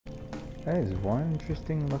That is one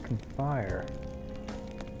interesting looking fire.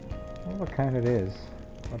 I wonder what kind it is.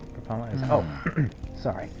 What the propellant is. Oh,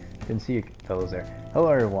 sorry. Didn't see you fellows there. Hello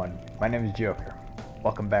everyone, my name is Joker.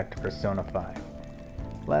 Welcome back to Persona 5.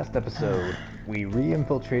 Last episode, we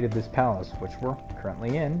re-infiltrated this palace, which we're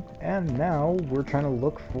currently in, and now we're trying to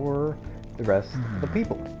look for the rest of the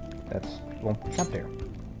people. That's, well, up there.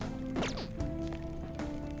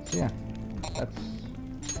 So yeah, let's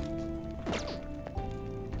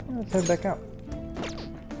head back out.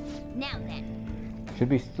 Now then. Should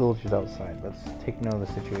be soldiers outside. Let's take note of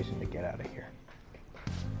the situation to get out of here.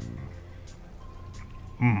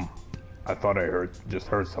 I thought I just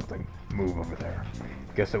heard something move over there.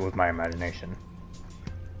 Guess it was my imagination.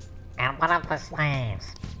 And what of the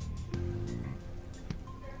slaves?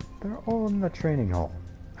 They're all in the training hall.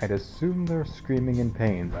 I'd assume they're screaming in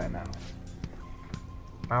pain by now.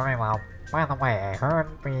 Very well. By the way, I heard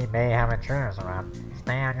we may have intruders around.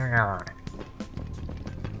 Stay on your guard.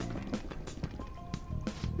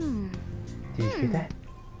 Did you see that?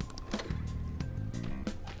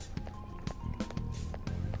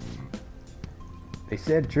 They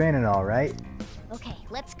said training all right. Okay,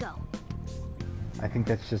 let's go. I think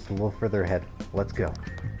that's just a little further ahead. Let's go.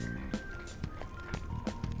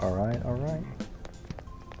 Alright, alright.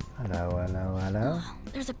 Hello, hello, hello. Oh,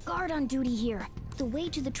 there's a guard on duty here. The way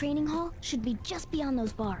to the training hall should be just beyond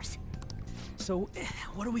those bars. So,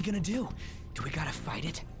 what are we gonna do? Do we gotta fight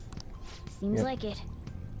it? Seems like it.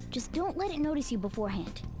 Just don't let it notice you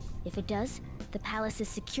beforehand. If it does, the palace's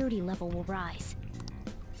security level will rise.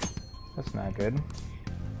 That's not good.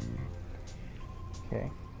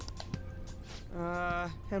 Okay.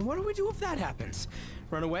 And what do we do if that happens?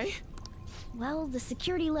 Run away? Well, the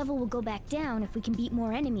security level will go back down if we can beat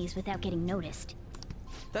more enemies without getting noticed.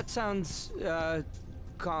 That sounds,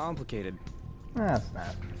 complicated. That's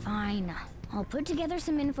not. Fine. I'll put together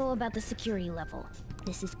some info about the security level.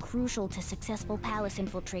 This is crucial to successful palace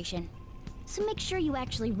infiltration. So make sure you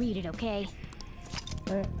actually read it, okay?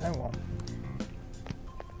 I won't.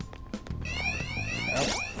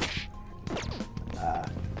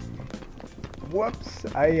 Whoops!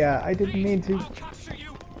 I didn't mean to.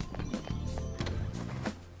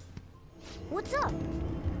 What's up?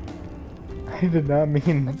 I did not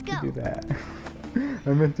mean Let's to go. do that. I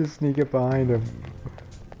meant to sneak up behind him.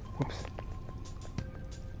 Whoops.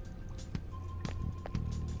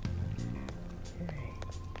 Okay.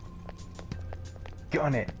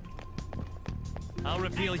 Gun it. I'll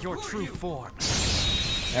reveal your true form.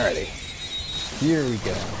 Alrighty. Here we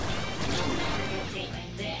go.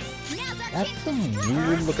 That's some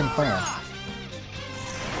weird looking plant.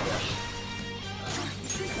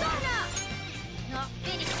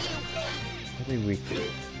 Really weak to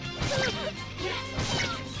it.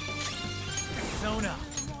 Sona!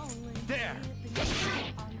 There!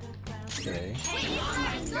 Okay.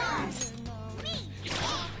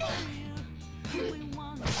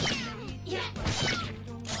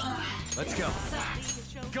 Let's go.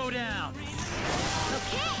 Go down!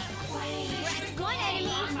 One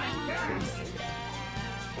enemy.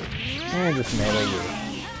 And just melee you.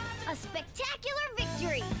 A spectacular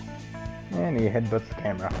victory. And he headbutts the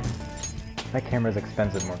camera. That camera's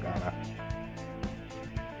expensive, Morgana.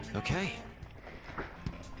 Okay.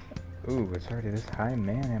 Ooh, it's already this high?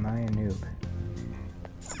 Man, am I a noob.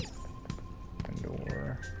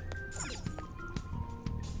 Door.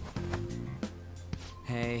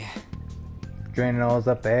 Hey. Draining all is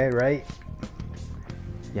up ahead, right?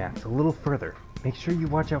 Yeah, it's a little further. Make sure you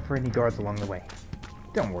watch out for any guards along the way.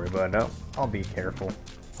 Don't worry about it, I'll be careful.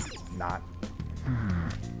 Not.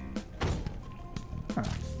 Huh.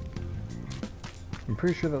 I'm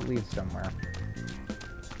pretty sure that leads somewhere.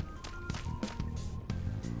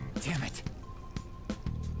 Damn it.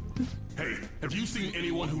 Hey, have you seen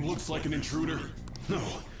anyone who looks like an intruder? No,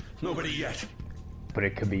 nobody yet. But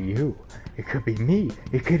it could be you. It could be me.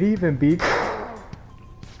 It could even be...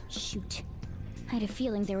 Shoot. I had a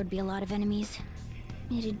feeling there would be a lot of enemies.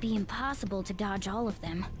 It'd be impossible to dodge all of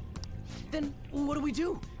them. Then, what do we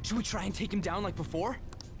do? Should we try and take him down like before?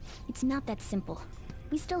 It's not that simple.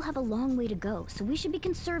 We still have a long way to go, so we should be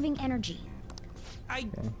conserving energy.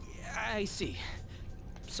 I see.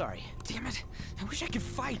 Sorry. Damn it. I wish I could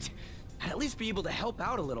fight. I'd at least be able to help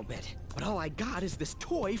out a little bit. But all I got is this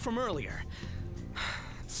toy from earlier.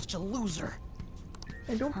 Such a loser.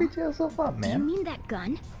 Hey, don't beat yourself up, Do you man. mean that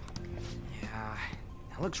gun? Yeah,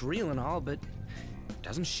 it looks real and all, but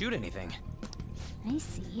doesn't shoot anything. I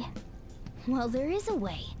see. Well, there is a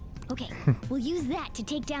way. Okay, we'll use that to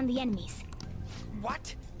take down the enemies.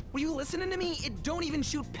 What? Were you listening to me? It don't even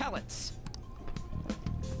shoot pellets.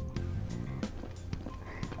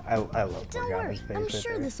 I love Don't Morgana's worry, face I'm right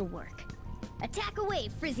sure there. this'll work. Attack away,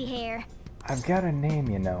 frizzy hair. I've got a name,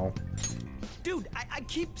 you know. Dude, I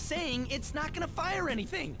keep saying it's not gonna fire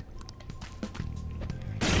anything.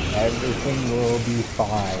 Everything will be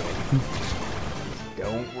fine.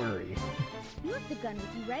 Don't worry. You have the gun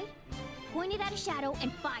with you, right? Point it at a shadow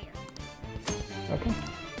and fire. Okay.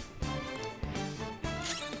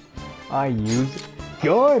 I use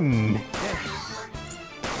gun.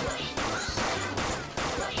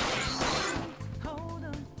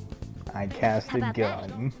 I cast How a about that?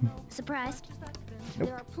 gun. Surprised? Nope.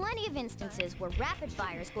 There are plenty of instances where rapid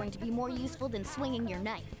fire is going to be more useful than swinging your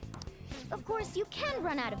knife. Of course, you can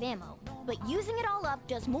run out of ammo, but using it all up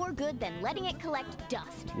does more good than letting it collect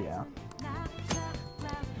dust. Yeah.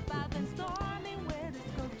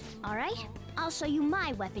 All right, I'll show you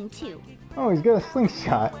my weapon too. Oh, he's got a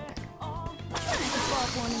slingshot. Ball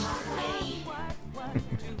for me.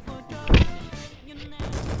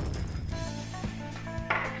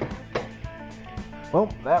 Well,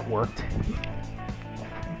 that worked.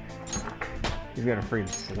 He's got a freaking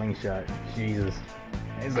slingshot. Jesus.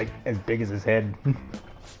 It's like as big as his head.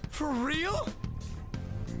 For real?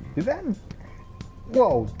 Did that...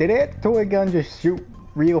 Whoa, did that toy gun just shoot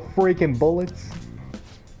real freaking bullets?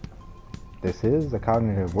 This is a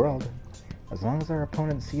cognitive world. As long as our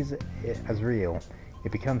opponent sees it as real,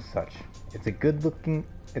 it becomes such. It's a good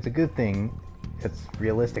thing. It's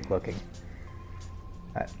realistic looking.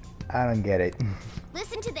 I don't get it.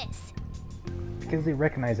 Listen to this. Because they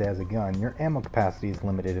recognize it as a gun, your ammo capacity is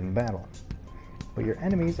limited in battle. But your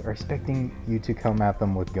enemies are expecting you to come at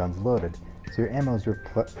them with guns loaded, so your ammo is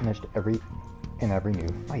replenished in every new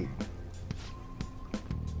fight.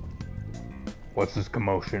 What's this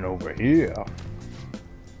commotion over here?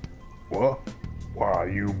 What? Why,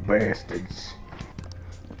 you bastards?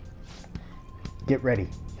 Get ready.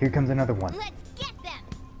 Here comes another one. Let's get them.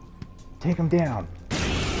 Take him down.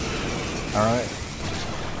 Alright.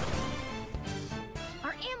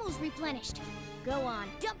 Our ammo's replenished. Go on,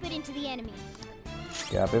 dump it into the enemy.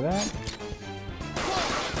 Copy that.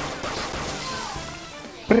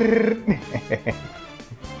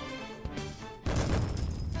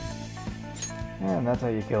 And that's how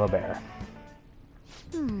you kill a bear.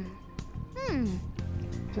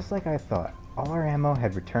 Just like I thought, all our ammo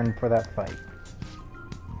had returned for that fight.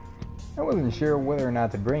 I wasn't sure whether or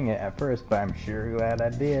not to bring it at first, but I'm sure glad I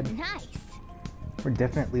did. Nice. We're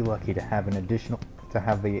definitely lucky to have the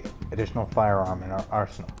additional firearm in our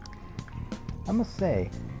arsenal. I must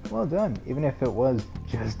say, well done, even if it was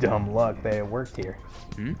just dumb luck that it worked here.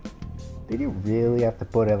 Did you really have to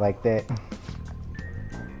put it like that?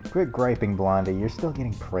 Quit griping, Blondie, you're still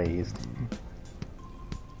getting praised.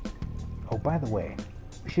 Oh, by the way,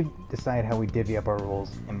 we should decide how we divvy up our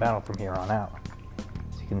roles in battle from here on out.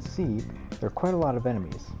 As you can see, there are quite a lot of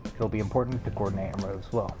enemies. It'll be important to coordinate our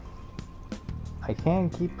moves well. I can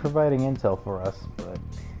keep providing intel for us, but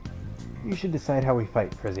you should decide how we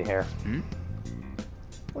fight, Frizzy Hair.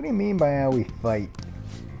 What do you mean by how we fight?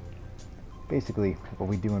 Basically, what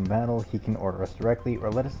we do in battle, he can order us directly or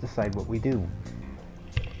let us decide what we do.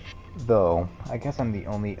 Though, I guess I'm the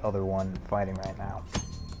only other one fighting right now.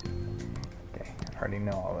 Okay, I already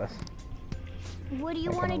know all this. What do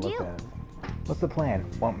you I want to kinda do? looked at it. What's the plan?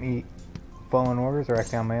 Want me following orders or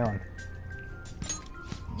acting on my own?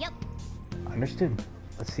 Yep. Understood.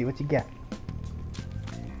 Let's see what you get.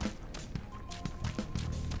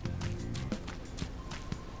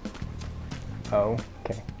 Oh,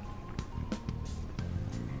 okay.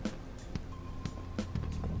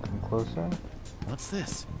 Come closer. What's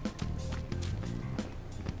this?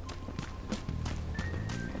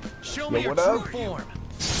 Show me your what true up? form.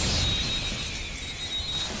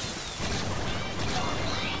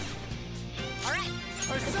 All right.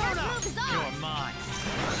 Persona! Move is on. You're mine.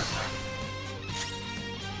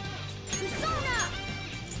 Persona!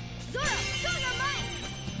 Zora, show your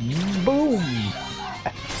might! Boom!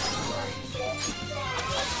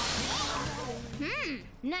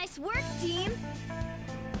 Nice work, team!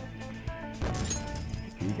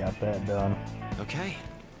 You got that done. Okay.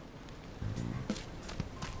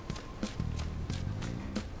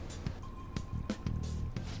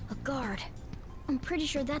 A guard. I'm pretty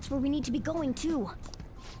sure that's where we need to be going, too.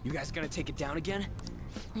 You guys gonna take it down again?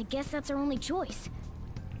 I guess that's our only choice.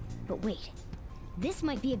 But wait. This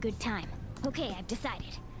might be a good time. Okay, I've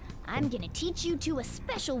decided. I'm gonna teach you two a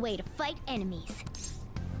special way to fight enemies.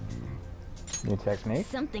 New technique.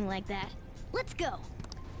 Something like that. Let's go!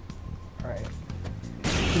 Alright.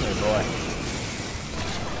 Come here, boy.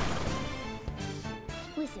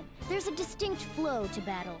 Listen, there's a distinct flow to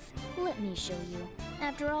battles. Let me show you.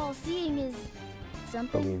 After all, seeing is...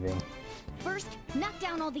 something. Believing. First, knock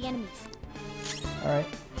down all the enemies. Alright.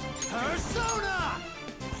 Persona!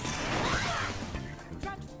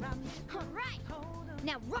 Alright!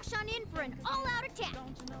 Now rush on in for an all-out attack!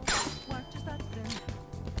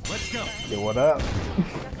 Let's go. Yo, what up?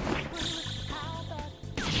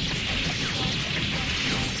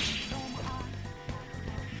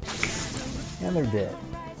 And they're dead.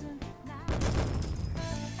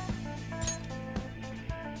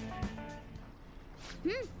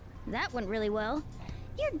 That went really well.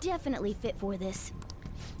 You're definitely fit for this.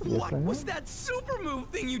 Yes, What I know. was that super move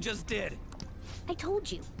thing you just did? I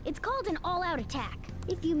told you, it's called an all-out attack.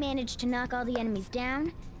 If you manage to knock all the enemies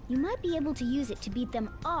down, you might be able to use it to beat them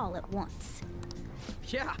all at once.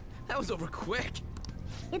 Yeah, that was over quick.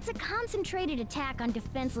 It's a concentrated attack on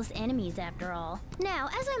defenseless enemies, after all. Now,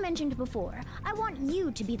 as I mentioned before, I want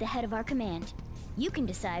you to be the head of our command. You can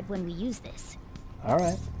decide when we use this.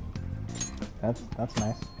 Alright. That's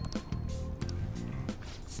nice.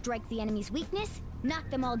 Strike the enemy's weakness, knock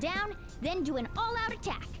them all down, then do an all-out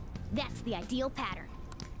attack. That's the ideal pattern.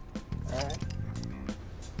 Alright.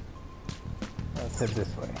 Let's head this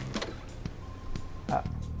way.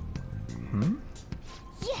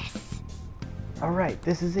 Yes! Alright,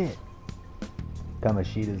 this is it.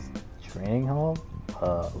 Kamoshida's training hall?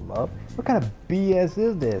 Love? What kind of BS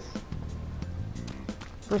is this?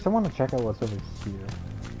 First, I want to check out what's over here.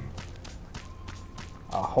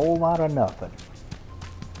 A whole lot of nothing.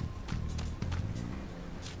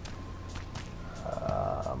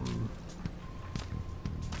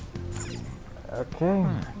 Okay,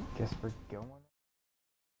 guess we're going.